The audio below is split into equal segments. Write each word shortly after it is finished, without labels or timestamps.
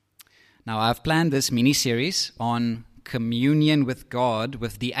Now, I've planned this mini-series on communion with God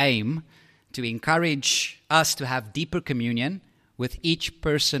with the aim to encourage us to have deeper communion with each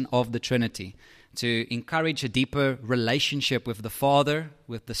person of the Trinity, to encourage a deeper relationship with the Father,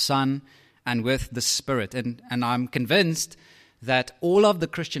 with the Son, and with the Spirit. And I'm convinced that all of the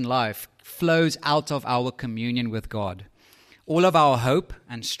Christian life flows out of our communion with God. All of our hope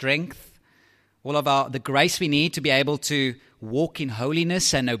and strength, all of the grace we need to be able to walk in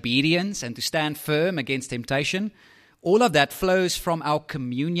holiness and obedience and to stand firm against temptation, all of that flows from our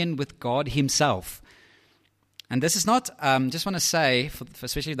communion with God Himself. And this is not, just want to say, for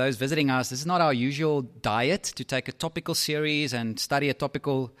especially those visiting us, this is not our usual diet to take a topical series and study a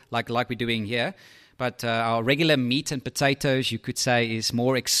topical like we're doing here. But our regular meat and potatoes, you could say, is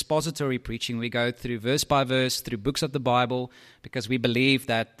more expository preaching. We go through verse by verse, through books of the Bible, because we believe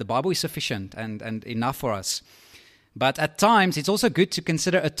that the Bible is sufficient and enough for us. But at times, it's also good to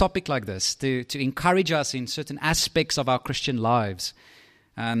consider a topic like this, to encourage us in certain aspects of our Christian lives.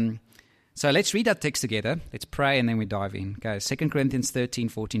 So let's read that text together. Let's pray and then we dive in. Okay, 2 Corinthians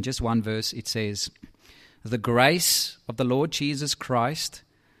 13:14, just one verse. It says, "The grace of the Lord Jesus Christ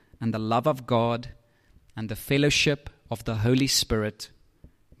and the love of God and the fellowship of the Holy Spirit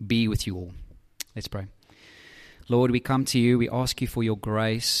be with you all." Let's pray. Lord, we come to you. We ask you for your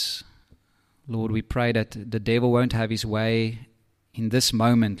grace. Lord, we pray that the devil won't have his way in this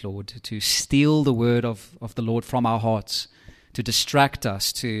moment, Lord, to steal the word of the Lord from our hearts, to distract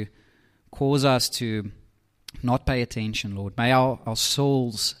us, to cause us to not pay attention, Lord. May our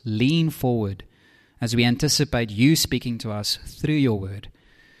souls lean forward as we anticipate you speaking to us through your word.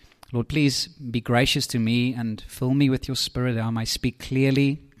 Lord, please be gracious to me and fill me with your Spirit that I may speak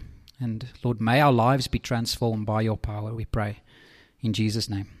clearly. And Lord, may our lives be transformed by your power, we pray. In Jesus'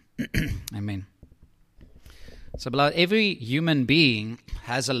 name, amen. So, beloved, every human being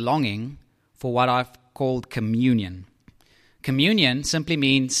has a longing for what I've called communion. Communion simply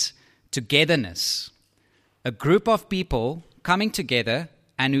means togetherness. A group of people coming together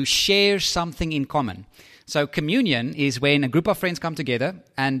and who share something in common. So communion is when a group of friends come together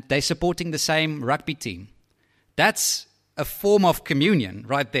and they're supporting the same rugby team. That's a form of communion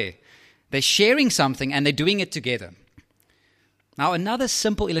right there. They're sharing something and they're doing it together. Now, another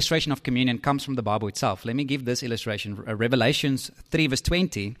simple illustration of communion comes from the Bible itself. Let me give this illustration. Revelations 3 verse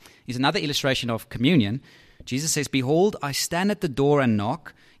 20 is another illustration of communion. Jesus says, "Behold, I stand at the door and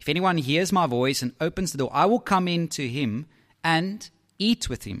knock. If anyone hears my voice and opens the door, I will come in to him and eat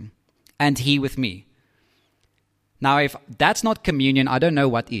with him, and he with me." Now, if that's not communion, I don't know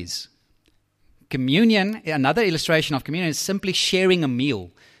what is. Communion, another illustration of communion, is simply sharing a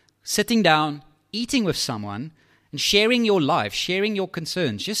meal, sitting down, eating with someone, and sharing your life, sharing your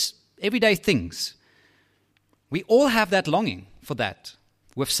concerns, just everyday things. We all have that longing for that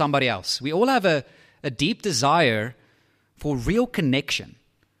with somebody else. We all have a deep desire for real connection,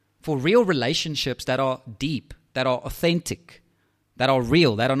 for real relationships that are deep, that are authentic, that are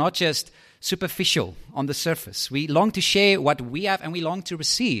real, that are not just superficial on the surface. We long to share what we have and we long to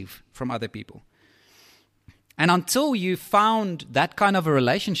receive from other people. And until you found that kind of a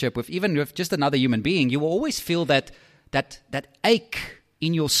relationship with even with just another human being, you will always feel that ache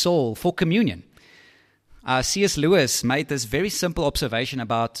in your soul for communion. C.S. Lewis made this very simple observation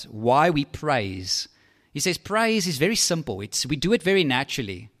about why we praise. He says praise is very simple. We do it very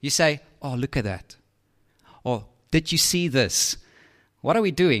naturally. You say, "Oh, look at that." Or, "Did you see this?" What are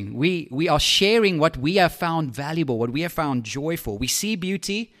we doing? We are sharing what we have found valuable, what we have found joyful. We see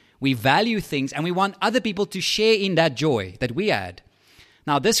beauty, we value things, and we want other people to share in that joy that we had.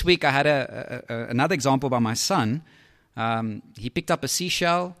 Now, this week I had another example by my son. He picked up a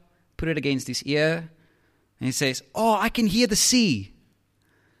seashell, put it against his ear, and he says, "Oh, I can hear the sea."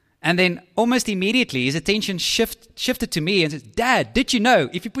 And then almost immediately his attention shifted to me and says, "Dad, did you know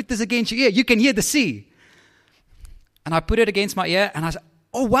if you put this against your ear, you can hear the sea?" And I put it against my ear and I said,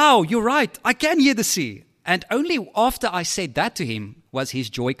 "Oh, wow, you're right. I can hear the sea." And only after I said that to him was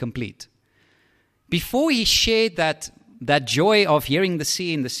his joy complete. Before he shared that joy of hearing the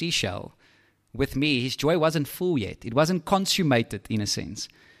sea in the seashell with me, his joy wasn't full yet. It wasn't consummated in a sense.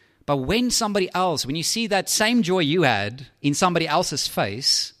 But when you see that same joy you had in somebody else's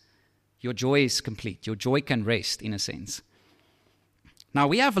face, your joy is complete. Your joy can rest in a sense. Now,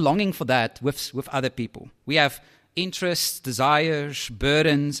 we have a longing for that with other people. We have interests, desires,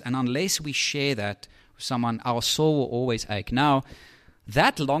 burdens, and unless we share that with someone, our soul will always ache. Now,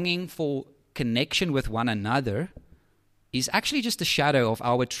 that longing for connection with one another is actually just a shadow of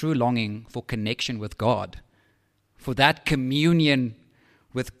our true longing for connection with God, for that communion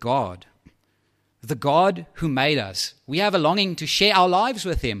with God, the God who made us. We have a longing to share our lives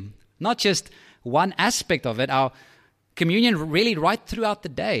with Him, not just one aspect of it. Our communion really right throughout the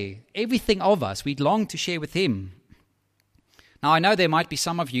day. Everything of us, we long to share with him. Now, I know there might be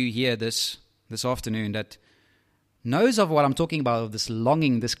some of you here this afternoon that knows of what I'm talking about, of this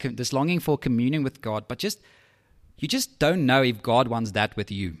longing for communion with God, but you just don't know if God wants that with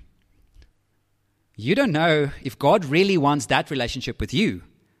you. You don't know if God really wants that relationship with you.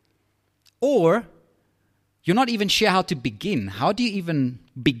 Or you're not even sure how to begin. How do you even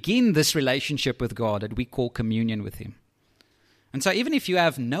begin this relationship with God that we call communion with him? And so even if you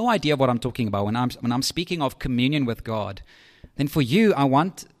have no idea what I'm talking about when I'm speaking of communion with God, then for you, I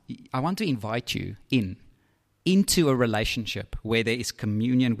want to invite you into a relationship where there is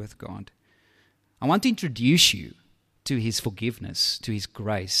communion with God. I want to introduce you to his forgiveness, to his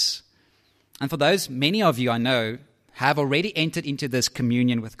grace. And for those, many of you I know have already entered into this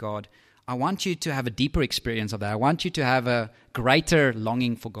communion with God, I want you to have a deeper experience of that. I want you to have a greater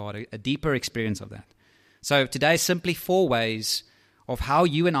longing for God, a deeper experience of that. So today is simply 4 ways of how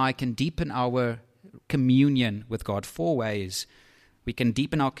you and I can deepen our communion with God. 4 ways we can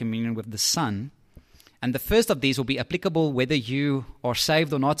deepen our communion with the Son. And the first of these will be applicable whether you are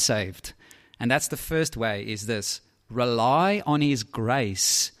saved or not saved. And that's the first way, is this: rely on his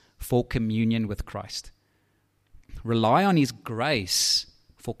grace for communion with Christ. Rely on his grace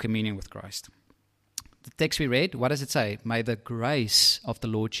for communion with Christ. The text we read, what does it say? May the grace of the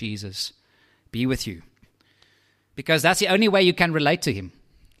Lord Jesus be with you. Because that's the only way you can relate to him.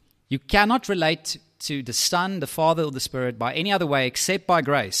 You cannot relate to the Son, the Father, or the Spirit by any other way except by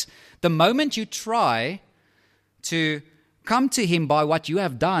grace. The moment you try to come to him by what you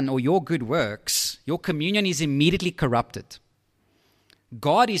have done or your good works, your communion is immediately corrupted.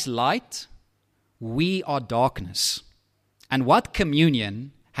 God is light, we are darkness. And what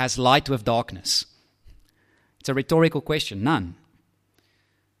communion has light with darkness? It's a rhetorical question. None.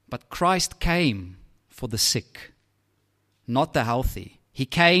 But Christ came for the sick, not the healthy. He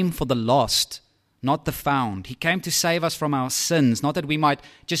came for the lost, not the found. He came to save us from our sins, not that we might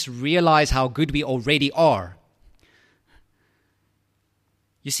just realize how good we already are.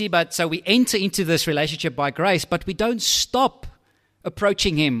 You see, so we enter into this relationship by grace, but we don't stop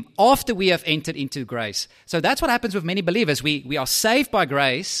approaching him after we have entered into grace. So that's what happens with many believers. We are saved by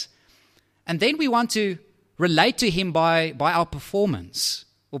grace, and then we want to relate to him by our performance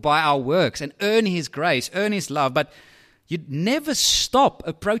or by our works and earn his grace, earn his love. But you never stop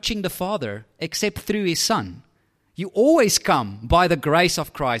approaching the Father except through his Son. You always come by the grace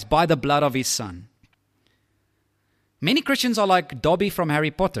of Christ, by the blood of his Son. Many Christians are like Dobby from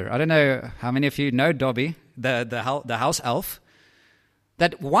Harry Potter. I don't know how many of you know Dobby, the house elf.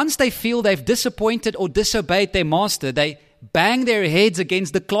 That once they feel they've disappointed or disobeyed their master, they bang their heads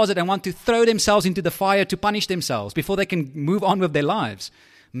against the closet and want to throw themselves into the fire to punish themselves before they can move on with their lives.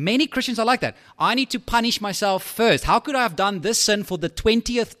 Many Christians are like that. I need to punish myself first. How could I have done this sin for the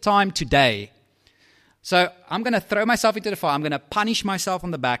 20th time today? So I'm going to throw myself into the fire. I'm going to punish myself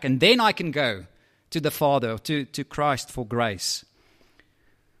on the back, and then I can go to the Father, to Christ for grace.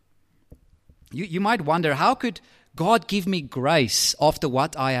 You might wonder, how could God give me grace after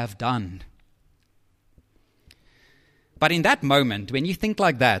what I have done? But in that moment, when you think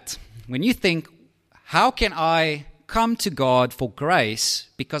like that, when you think, how can I come to God for grace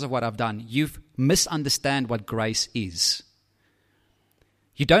because of what I've done? You've misunderstand what grace is.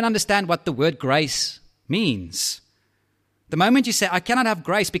 You don't understand what the word grace means. The moment you say, I cannot have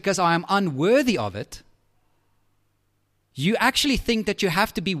grace because I am unworthy of it, you actually think that you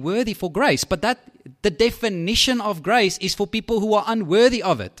have to be worthy for grace. But the definition of grace is for people who are unworthy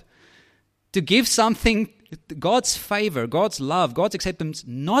of it. To give something, God's favor, God's love, God's acceptance,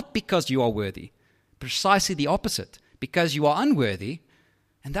 not because you are worthy. Precisely the opposite. Because you are unworthy,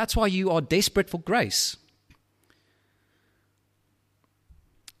 and that's why you are desperate for grace.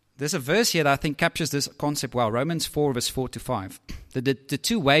 There's a verse here that I think captures this concept well. Romans 4, verse 4 to 5. The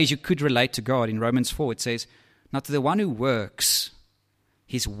 2 ways you could relate to God. In Romans 4, it says, now to the one who works,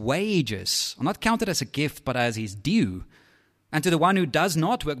 his wages are not counted as a gift, but as his due. And to the one who does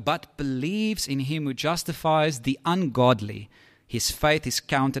not work, but believes in him who justifies the ungodly, his faith is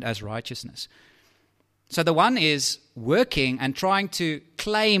counted as righteousness. So the one is working and trying to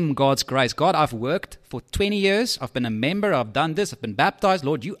claim God's grace. God, I've worked for 20 years. I've been a member. I've done this. I've been baptized.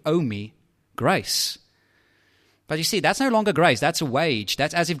 Lord, you owe me grace. But you see, that's no longer grace. That's a wage.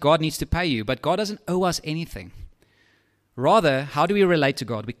 That's as if God needs to pay you. But God doesn't owe us anything. Rather, how do we relate to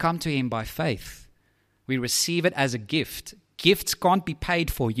God? We come to him by faith. We receive it as a gift. Gifts can't be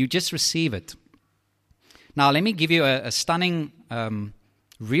paid for. You just receive it. Now, let me give you a stunning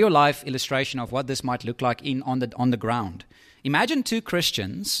real-life illustration of what this might look like on the ground. Imagine 2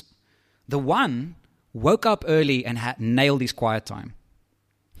 Christians The one woke up early and had nailed his quiet time.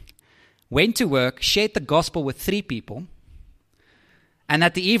 Went to work, shared the gospel with 3 people, and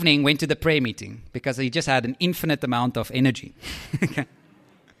at the evening went to the prayer meeting because he just had an infinite amount of energy.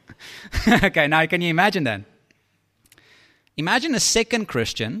 Okay, now can you imagine that? Imagine a second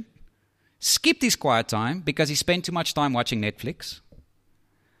Christian skipped his quiet time because he spent too much time watching Netflix,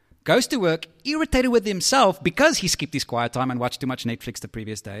 goes to work irritated with himself because he skipped his quiet time and watched too much Netflix the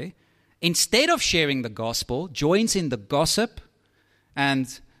previous day. Instead of sharing the gospel, joins in the gossip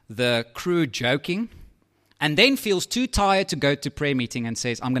and the crew joking, and then feels too tired to go to prayer meeting and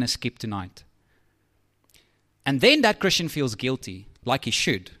says, I'm going to skip tonight. And then that Christian feels guilty, like he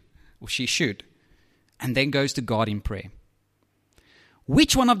should, or she should, and then goes to God in prayer.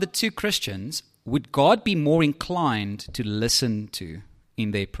 Which one of the 2 Christians would God be more inclined to listen to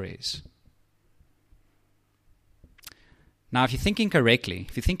in their prayers? Now, if you're thinking correctly,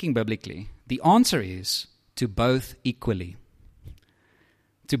 if you're thinking biblically, the answer is to both equally.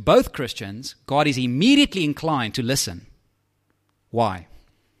 To both Christians, God is immediately inclined to listen. Why?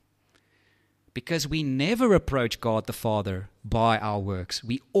 Because we never approach God the Father by our works.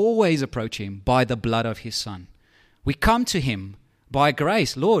 We always approach Him by the blood of His Son. We come to Him by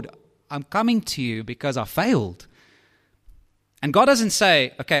grace. Lord, I'm coming to you because I failed. And God doesn't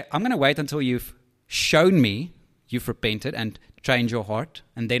say, okay, I'm going to wait until you've shown me you've repented and changed your heart,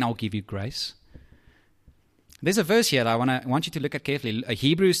 and then I'll give you grace. There's a verse here that I want you to look at carefully.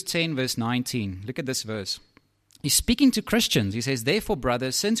 Hebrews 10 verse 19. Look at this verse. He's speaking to Christians. He says, therefore,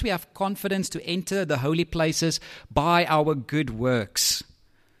 brothers, since we have confidence to enter the holy places by our good works.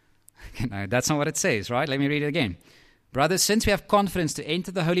 No, that's not what it says, right? Let me read it again. Brothers, since we have confidence to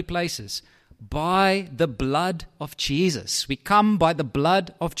enter the holy places by the blood of Jesus. We come by the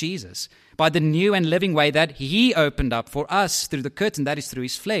blood of Jesus, by the new and living way that He opened up for us through the curtain, that is through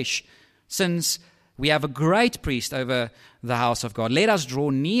His flesh. Since we have a great priest over the house of God, let us draw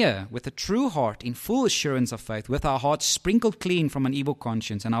near with a true heart in full assurance of faith, with our hearts sprinkled clean from an evil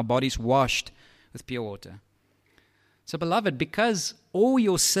conscience and our bodies washed with pure water. So, beloved, because all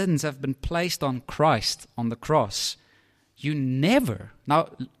your sins have been placed on Christ on the cross, you never, now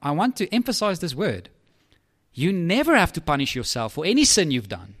I want to emphasize this word, you never have to punish yourself for any sin you've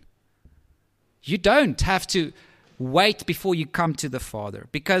done. You don't have to wait before you come to the Father,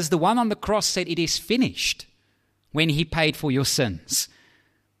 because the one on the cross said it is finished when He paid for your sins.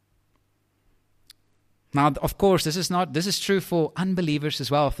 Now, of course, this is true for unbelievers as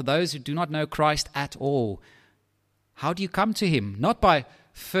well, for those who do not know Christ at all. How do you come to Him? Not by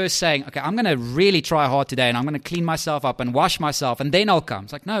first saying, okay, I'm going to really try hard today and I'm going to clean myself up and wash myself and then I'll come.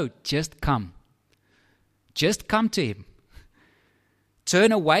 It's like, no, just come. Just come to Him.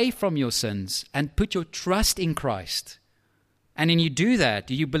 Turn away from your sins and put your trust in Christ. And when you do that,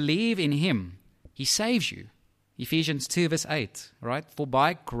 you believe in Him, He saves you. Ephesians 2 verse 8, right? For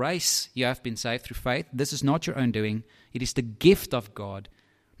by grace you have been saved through faith. This is not your own doing. It is the gift of God,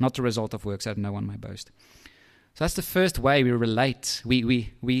 not the result of works that no one may boast. So that's the first way we relate.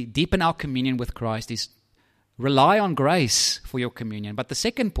 We deepen our communion with Christ is rely on grace for your communion. But the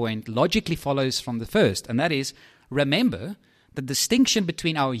second point logically follows from the first, and that is remember the distinction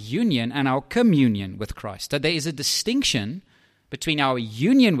between our union and our communion with Christ. So there is a distinction between our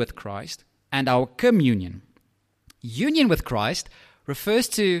union with Christ and our communion. Union with Christ refers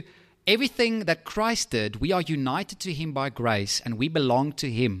to everything that Christ did. We are united to Him by grace and we belong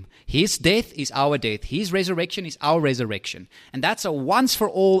to Him. His death is our death. His resurrection is our resurrection. And that's a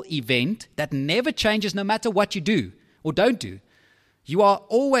once-for-all event that never changes no matter what you do or don't do. You are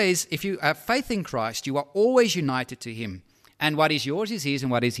always, if you have faith in Christ, you are always united to Him. And what is yours is His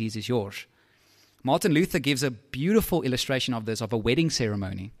and what is His is yours. Martin Luther gives a beautiful illustration of this, of a wedding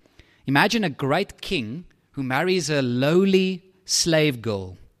ceremony. Imagine a great king who marries a lowly slave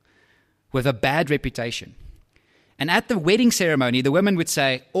girl with a bad reputation. And at the wedding ceremony, the women would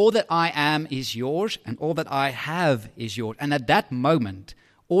say, all that I am is yours and all that I have is yours. And at that moment,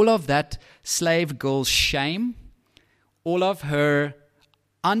 all of that slave girl's shame, all of her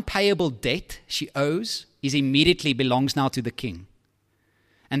unpayable debt she owes is immediately belongs now to the king.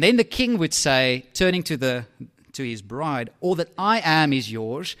 And then the king would say, turning to his bride, all that I am is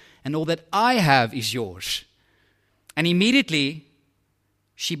yours and all that I have is yours. And immediately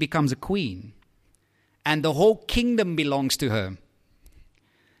she becomes a queen and the whole kingdom belongs to her.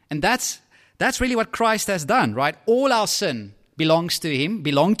 And that's really what Christ has done, right? All our sin belonged to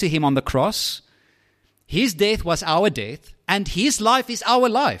Him on the cross. His death was our death, and His life is our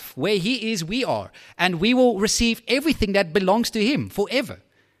life. Where He is, we are. And we will receive everything that belongs to Him forever.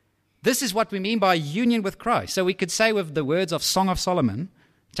 This is what we mean by union with Christ. So we could say with the words of Song of Solomon,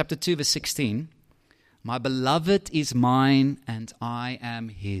 chapter 2, verse 16, my beloved is mine and I am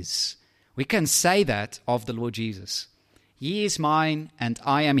his. We can say that of the Lord Jesus. He is mine and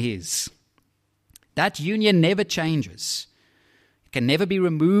I am his. That union never changes. It can never be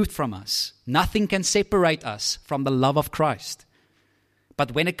removed from us. Nothing can separate us from the love of Christ.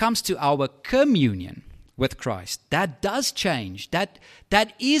 But when it comes to our communion with Christ, that does change. That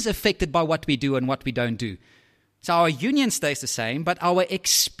is affected by what we do and what we don't do. So our union stays the same, but our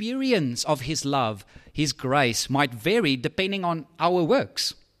experience of his love, his grace, might vary depending on our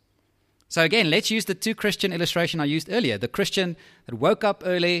works. So again, let's use the two Christian illustration I used earlier. The Christian that woke up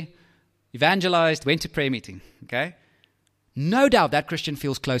early, evangelized, went to prayer meeting. Okay? No doubt that Christian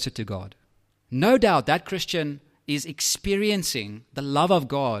feels closer to God. No doubt that Christian is experiencing the love of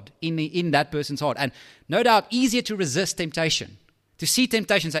God in that person's heart. And no doubt easier to resist temptation. To see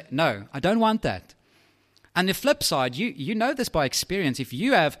temptation and say, no, I don't want that. And the flip side, you know this by experience. If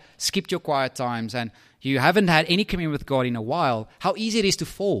you have skipped your quiet times and you haven't had any communion with God in a while, how easy it is to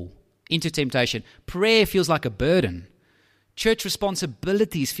fall into temptation. Prayer feels like a burden. Church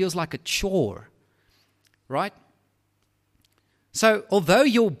responsibilities feels like a chore. Right? So although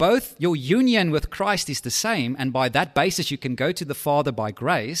your union with Christ is the same, and by that basis you can go to the Father by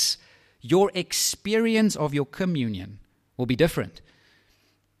grace, your experience of your communion will be different.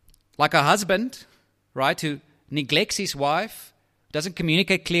 Like a husband, right, who neglects his wife, doesn't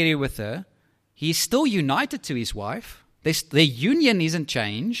communicate clearly with her, he's still united to his wife. Their union isn't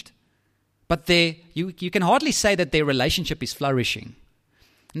changed, but you can hardly say that their relationship is flourishing.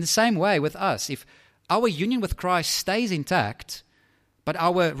 In the same way with us, if our union with Christ stays intact, but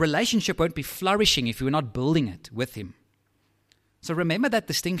our relationship won't be flourishing if we're not building it with him. So remember that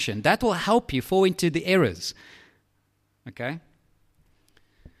distinction. That will help you fall into the errors. Okay?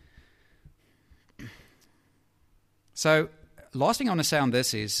 So, last thing I want to say on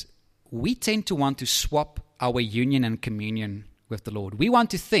this is, we tend to want to swap our union and communion with the Lord. We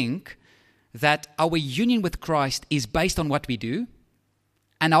want to think that our union with Christ is based on what we do,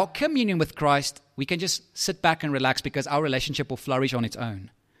 and our communion with Christ, we can just sit back and relax because our relationship will flourish on its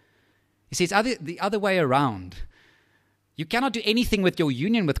own. You see, it's the other way around. You cannot do anything with your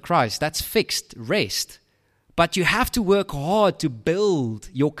union with Christ. That's fixed, rest. But you have to work hard to build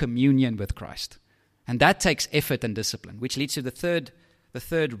your communion with Christ. And that takes effort and discipline, which leads to the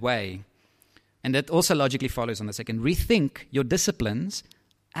third way. And that also logically follows on the second. Rethink your disciplines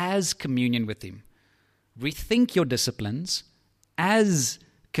as communion with him. Rethink your disciplines as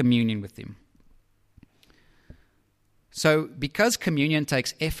communion with him. So because communion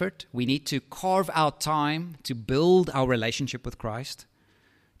takes effort, we need to carve out time to build our relationship with Christ,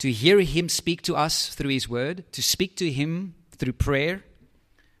 to hear him speak to us through his word, to speak to him through prayer.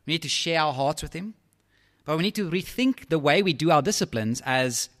 We need to share our hearts with him. But we need to rethink the way we do our disciplines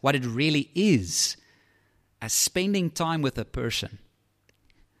as what it really is, as spending time with a person.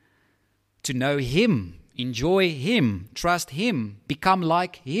 To know him, enjoy him, trust him, become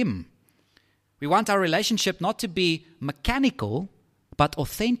like him. We want our relationship not to be mechanical, but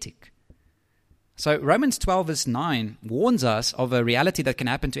authentic. So Romans 12 verse 9 warns us of a reality that can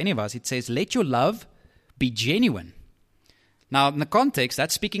happen to any of us. It says, let your love be genuine. Now, in the context,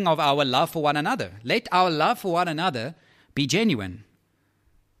 that's speaking of our love for one another. Let our love for one another be genuine.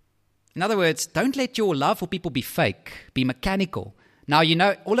 In other words, don't let your love for people be fake, be mechanical. Now, you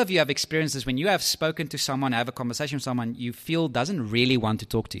know, all of you have experienced this when you have spoken to someone, have a conversation with someone you feel doesn't really want to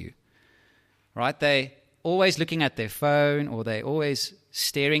talk to you. Right? They're always looking at their phone, or they're always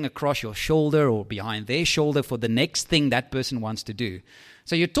staring across your shoulder or behind their shoulder for the next thing that person wants to do.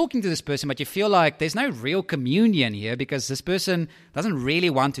 So you're talking to this person, but you feel like there's no real communion here because this person doesn't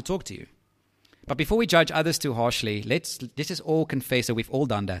really want to talk to you. But before we judge others too harshly, let's just all confess that we've all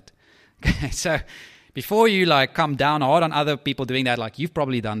done that. So before you come down hard on other people doing that, you've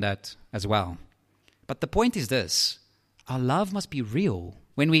probably done that as well. But the point is this: our love must be real.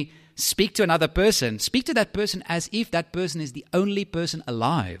 When we speak to another person, speak to that person as if that person is the only person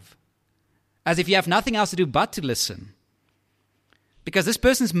alive. As if you have nothing else to do but to listen. Because this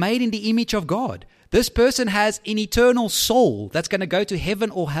person is made in the image of God. This person has an eternal soul that's going to go to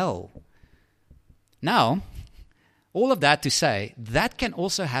heaven or hell. Now, all of that to say, that can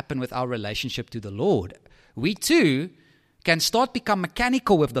also happen with our relationship to the Lord. We too can become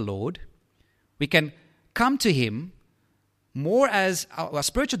mechanical with the Lord. We can come to him more as our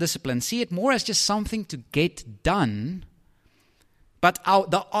spiritual discipline, see it more as just something to get done. But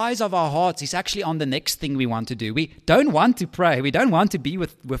the eyes of our hearts is actually on the next thing we want to do. We don't want to pray. We don't want to be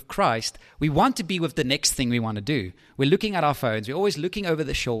with Christ. We want to be with the next thing we want to do. We're looking at our phones. We're always looking over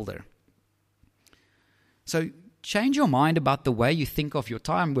the shoulder. So change your mind about the way you think of your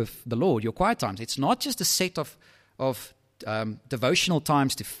time with the Lord, your quiet times. It's not just a set of devotional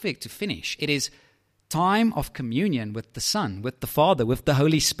times to finish. It is time of communion with the Son, with the Father, with the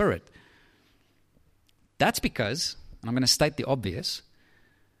Holy Spirit. That's because, and I'm going to state the obvious,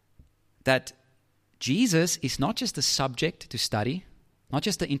 that Jesus is not just a subject to study, not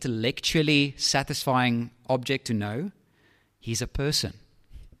just an intellectually satisfying object to know. He's a person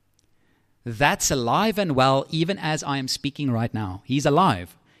that's alive and well even as I am speaking right now. He's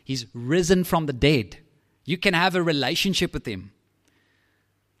alive. He's risen from the dead. You can have a relationship with him.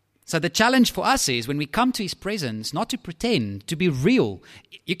 So the challenge for us is when we come to his presence, not to pretend, to be real.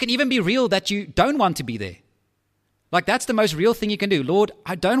 You can even be real that you don't want to be there. Like that's the most real thing you can do. Lord,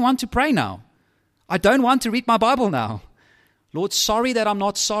 I don't want to pray now. I don't want to read my Bible now. Lord, sorry that I'm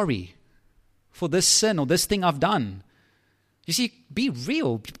not sorry for this sin or this thing I've done. You see, be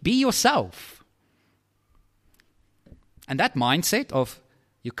real, be yourself. And that mindset of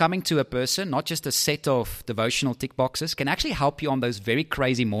you coming to a person, not just a set of devotional tick boxes, can actually help you on those very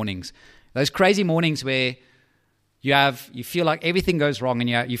crazy mornings. Those crazy mornings where you feel like everything goes wrong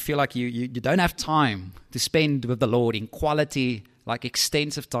and you feel like you don't have time to spend with the Lord in quality, like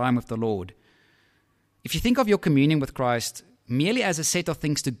extensive time with the Lord. If you think of your communion with Christ merely as a set of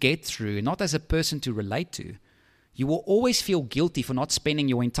things to get through, not as a person to relate to, you will always feel guilty for not spending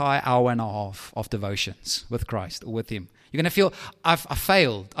your entire hour and a half of devotions with Christ or with him. You're going to feel, I've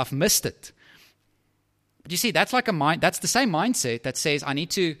failed, I've missed it. But you see, that's the same mindset that says, I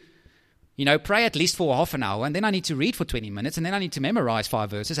need to, pray at least for half an hour, and then I need to read for 20 minutes, and then I need to memorize 5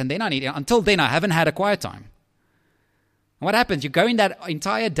 verses, and then until then I haven't had a quiet time. And what happens? You go in that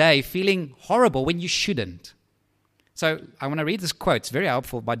entire day feeling horrible when you shouldn't. So I want to read this quote. It's very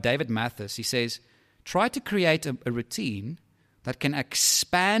helpful by David Mathis. He says, try to create a routine that can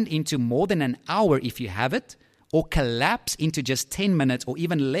expand into more than an hour if you have it, or collapse into just 10 minutes or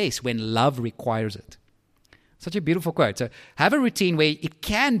even less when love requires it. Such a beautiful quote. So have a routine where it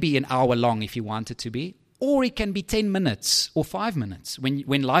can be an hour long if you want it to be, or it can be 10 minutes or 5 minutes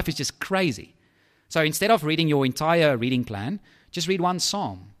when life is just crazy. So instead of reading your entire reading plan, just read one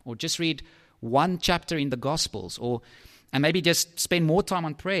psalm, or just read one chapter in the Gospels, and maybe just spend more time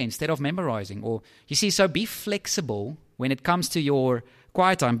on prayer instead of memorizing. Or you see, so be flexible when it comes to your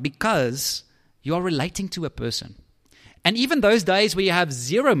quiet time because you are relating to a person. And even those days where you have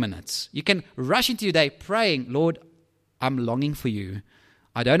 0 minutes, you can rush into your day praying, Lord, I'm longing for you.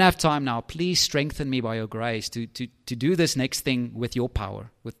 I don't have time now. Please strengthen me by your grace to do this next thing with your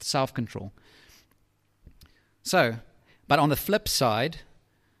power, with self-control. So, but on the flip side,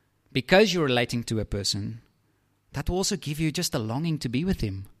 because you're relating to a person, that will also give you just a longing to be with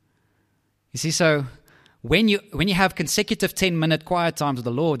him. You see, so when you have consecutive 10-minute quiet times with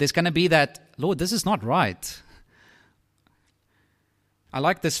the Lord, there's going to be that, Lord, this is not right. I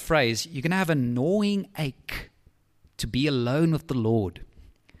like this phrase, you're going to have a gnawing ache to be alone with the Lord,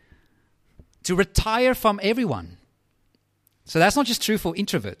 to retire from everyone. So that's not just true for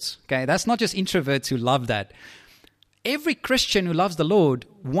introverts, okay? That's not just introverts who love that. Every Christian who loves the Lord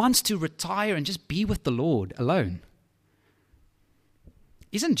wants to retire and just be with the Lord alone.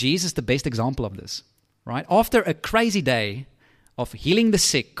 Isn't Jesus the best example of this, right? After a crazy day of healing the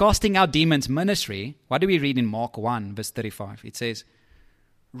sick, casting out demons, ministry, what do we read in Mark 1, verse 35? It says,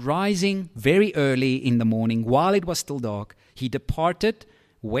 rising very early in the morning, while it was still dark, he departed,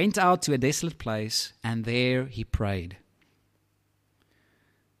 went out to a desolate place, and there he prayed.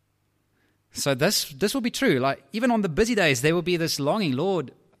 So this will be true. Like even on the busy days, there will be this longing.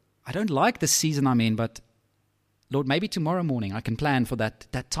 Lord, I don't like this season I'm in, but Lord, maybe tomorrow morning I can plan for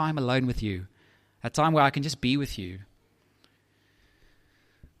that time alone with you, a time where I can just be with you.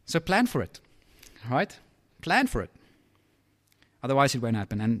 So plan for it, right? Plan for it. Otherwise, it won't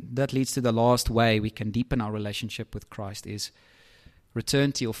happen. And that leads to the last way we can deepen our relationship with Christ is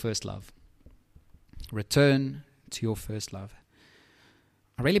return to your first love. Return to your first love.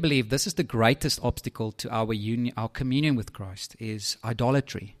 I really believe this is the greatest obstacle to our union, our communion with Christ, is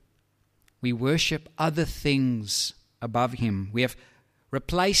idolatry. We worship other things above him. We have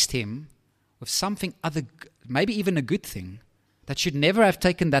replaced him with something other, maybe even a good thing, that should never have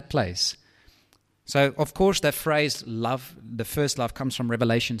taken that place. So, of course, that phrase, love, the first love, comes from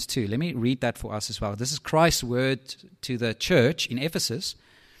Revelations 2. Let me read that for us as well. This is Christ's word to the church in Ephesus.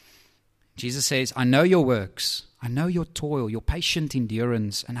 Jesus says, I know your works. I know your toil, your patient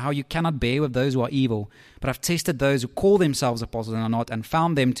endurance, and how you cannot bear with those who are evil. But I've tested those who call themselves apostles and are not, and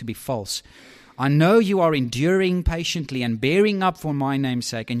found them to be false. I know you are enduring patiently and bearing up for my name's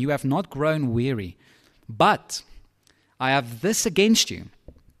sake, and you have not grown weary. But I have this against you.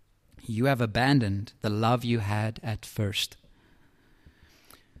 you have abandoned the love you had at first.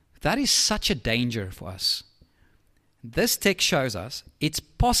 That is such a danger for us. This text shows us it's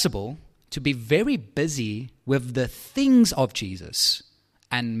possible to be very busy with the things of Jesus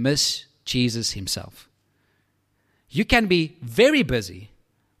and miss Jesus himself. You can be very busy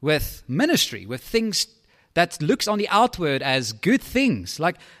with ministry, with things that looks on the outward as good things.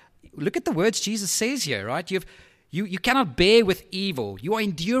 Like, look at the words Jesus says here, right? You cannot bear with evil. You are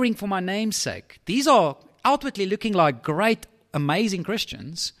enduring for my name's sake. These are outwardly looking like great, amazing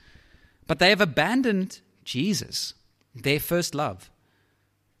Christians, but they have abandoned Jesus, their first love.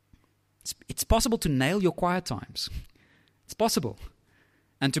 It's possible to nail your quiet times. It's possible.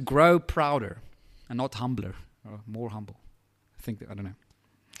 And to grow prouder and not humbler, or more humble. I don't know.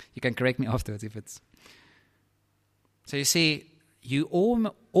 You can correct me afterwards if it's... So you see, you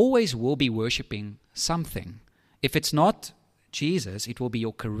always will be worshiping something. If it's not Jesus, it will be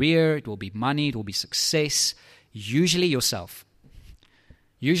your career, it will be money, it will be success, usually yourself.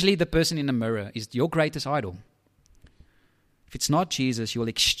 Usually the person in the mirror is your greatest idol. If it's not Jesus, you'll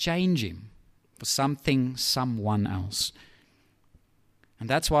exchange him for something, someone else. And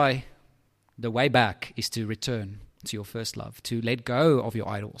that's why the way back is to return to your first love, to let go of your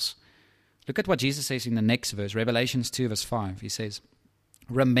idols. Look at what Jesus says in the next verse, Revelation 2 verse 5. He says,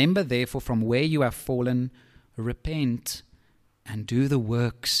 "Remember therefore from where you have fallen, repent and do the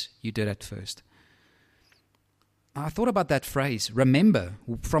works you did at first." I thought about that phrase, remember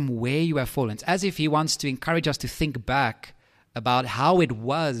from where you have fallen. It's as if he wants to encourage us to think back about how it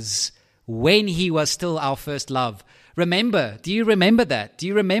was when he was still our first love. Remember, do you remember that? Do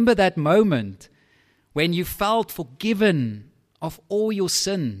you remember that moment when you felt forgiven of all your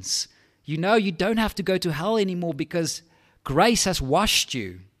sins? You know you don't have to go to hell anymore because grace has washed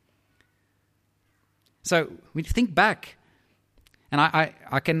you. So when you think back, and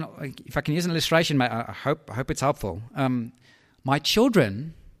I can, if I can use an illustration, I hope it's helpful. My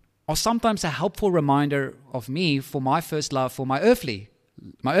children are sometimes a helpful reminder of me for my first love, for my earthly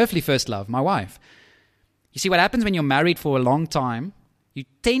first love, my wife. You see, what happens when you're married for a long time, you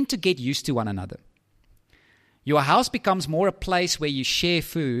tend to get used to one another. Your house becomes more a place where you share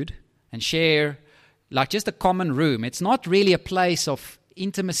food and share like just a common room. It's not really a place of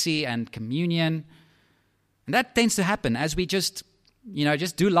intimacy and communion. And that tends to happen as we just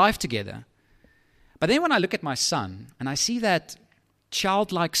do life together. But then when I look at my son and I see that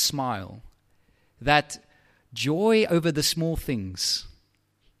childlike smile, that joy over the small things,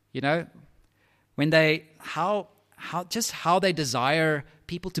 when how they desire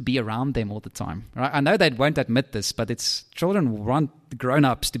people to be around them all the time. Right? I know they won't admit this, but it's children want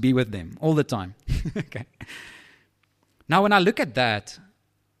grown-ups to be with them all the time. Okay. Now, when I look at that,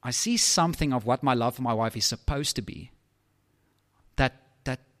 I see something of what my love for my wife is supposed to be.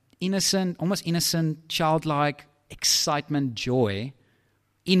 That innocent, almost innocent, childlike excitement, joy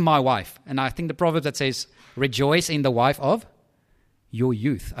in my wife. And I think the proverb that says, rejoice in the wife of your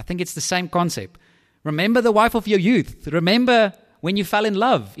youth. I think it's the same concept. Remember the wife of your youth. Remember when you fell in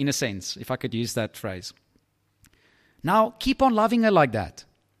love, in a sense, if I could use that phrase. Now, keep on loving her like that.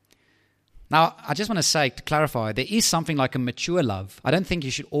 Now, I just want to say, to clarify, there is something like a mature love. I don't think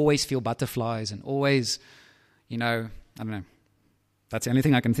you should always feel butterflies and always, I don't know. That's the only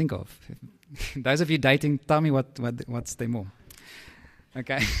thing I can think of. Those of you dating, tell me what's there more.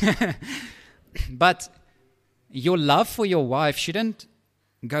 Okay. But your love for your wife shouldn't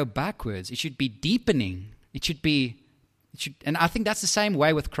go backwards. It should be deepening. And I think that's the same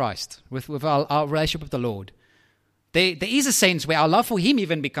way with Christ, with our relationship with the Lord. There is a sense where our love for him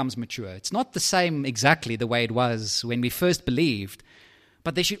even becomes mature. It's not the same exactly the way it was when we first believed,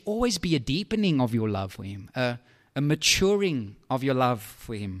 but there should always be a deepening of your love for him, a maturing of your love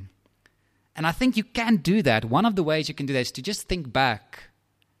for him. And I think you can do that. One of the ways you can do that is to just think back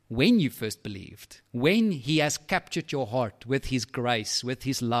when you first believed, when he has captured your heart with his grace, with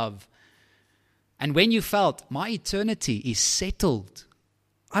his love, and when you felt, my eternity is settled.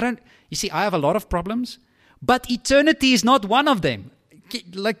 You see, I have a lot of problems, but eternity is not one of them.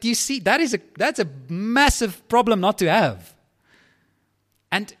 Like, you see, that's a massive problem not to have.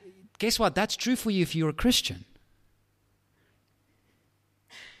 And guess what? That's true for you if you're a Christian.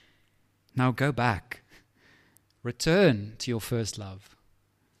 Now go back. Return to your first love.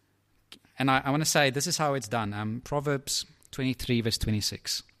 And I want to say, this is how it's done. Proverbs 23 verse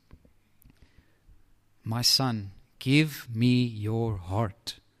 26. My son, give me your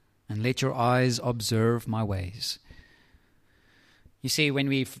heart, and let your eyes observe my ways. You see, when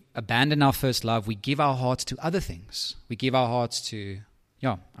we've abandoned our first love, we give our hearts to other things. We give our hearts to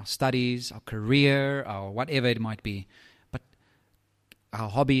our studies, our career, our whatever it might be. But our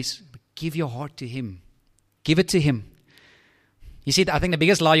hobbies, give your heart to Him. Give it to Him. You see, I think the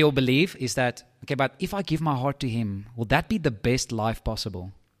biggest lie you'll believe is that, okay, but if I give my heart to Him, will that be the best life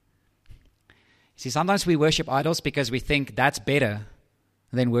possible? See, sometimes we worship idols because we think that's better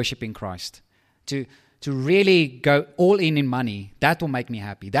than worshiping Christ. To really go all in money, that will make me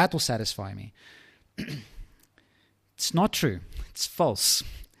happy. That will satisfy me. It's not true. It's false.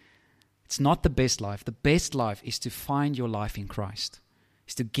 It's not the best life. The best life is to find your life in Christ.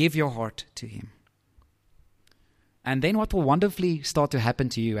 Is to give your heart to Him. And then what will wonderfully start to happen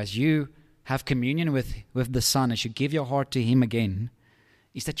to you as you have communion with the Son, as you give your heart to Him again,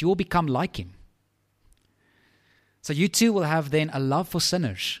 is that you will become like Him. So you too will have then a love for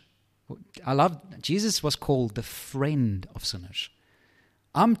sinners. Jesus was called the friend of sinners.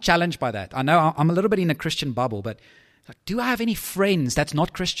 I'm challenged by that. I know I'm a little bit in a Christian bubble, but do I have any friends that's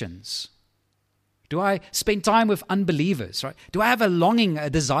not Christians? Do I spend time with unbelievers? Right? Do I have a longing, a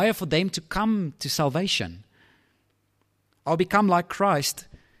desire for them to come to salvation? I'll become like Christ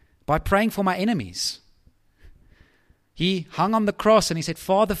by praying for my enemies. He hung on the cross and He said,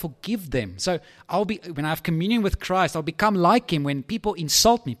 Father, forgive them. So when I have communion with Christ, I'll become like Him. When people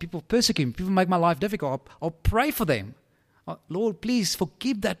insult me, people persecute me, people make my life difficult, I'll pray for them. Lord, please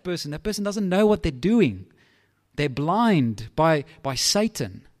forgive that person. That person doesn't know what they're doing. They're blind by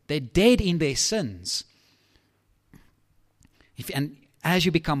Satan. They're dead in their sins. And as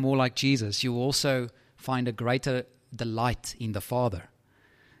you become more like Jesus, you will also find a greater delight in the Father.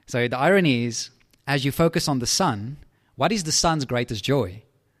 So the irony is, as you focus on the Son, what is the Son's greatest joy?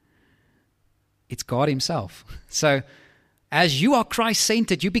 It's God Himself. So as you are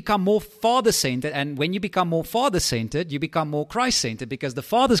Christ-centered, you become more Father-centered. And when you become more Father-centered, you become more Christ-centered, because the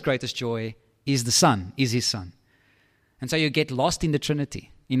Father's greatest joy is the Son, is His Son. And so you get lost in the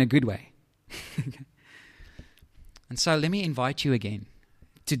Trinity in a good way. And so let me invite you again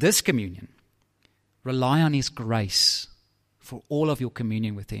to this communion. Rely on His grace for all of your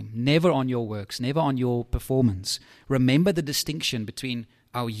communion with Him. Never on your works, never on your performance. Remember the distinction between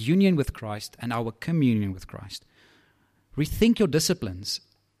our union with Christ and our communion with Christ. Rethink your disciplines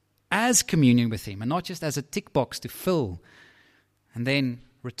as communion with Him and not just as a tick box to fill. And then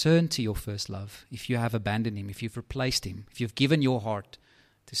return to your first love if you have abandoned Him, if you've replaced Him, if you've given your heart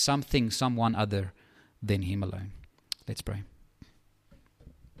to something, someone other than Him alone. Let's pray.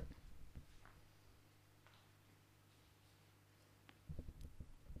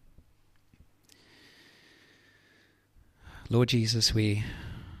 Lord Jesus, we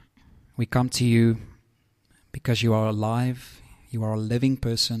come to You because You are alive, You are a living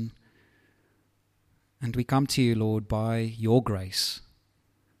person, and we come to You, Lord, by Your grace,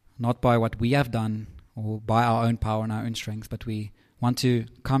 not by what we have done or by our own power and our own strength, but we want to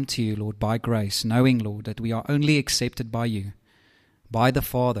come to You, Lord, by grace, knowing, Lord, that we are only accepted by You, by the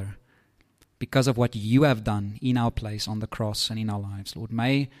Father, because of what You have done in our place on the cross and in our lives. Lord,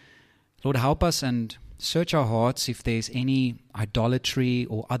 Lord, help us and search our hearts if there's any idolatry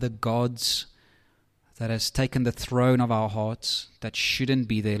or other gods that has taken the throne of our hearts that shouldn't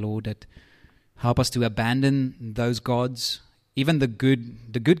be there, Lord. That help us to abandon those gods, even the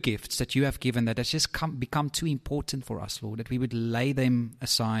good gifts that You have given that has just become too important for us, Lord. That we would lay them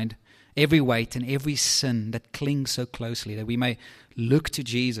aside, every weight and every sin that clings so closely, that we may look to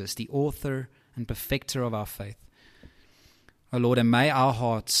Jesus, the author and perfecter of our faith. Oh Lord, and may our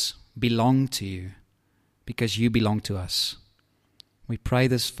hearts belong to You, because You belong to us. We pray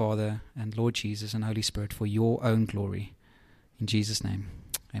this, Father and Lord Jesus and Holy Spirit, for Your own glory. In Jesus' name,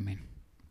 amen.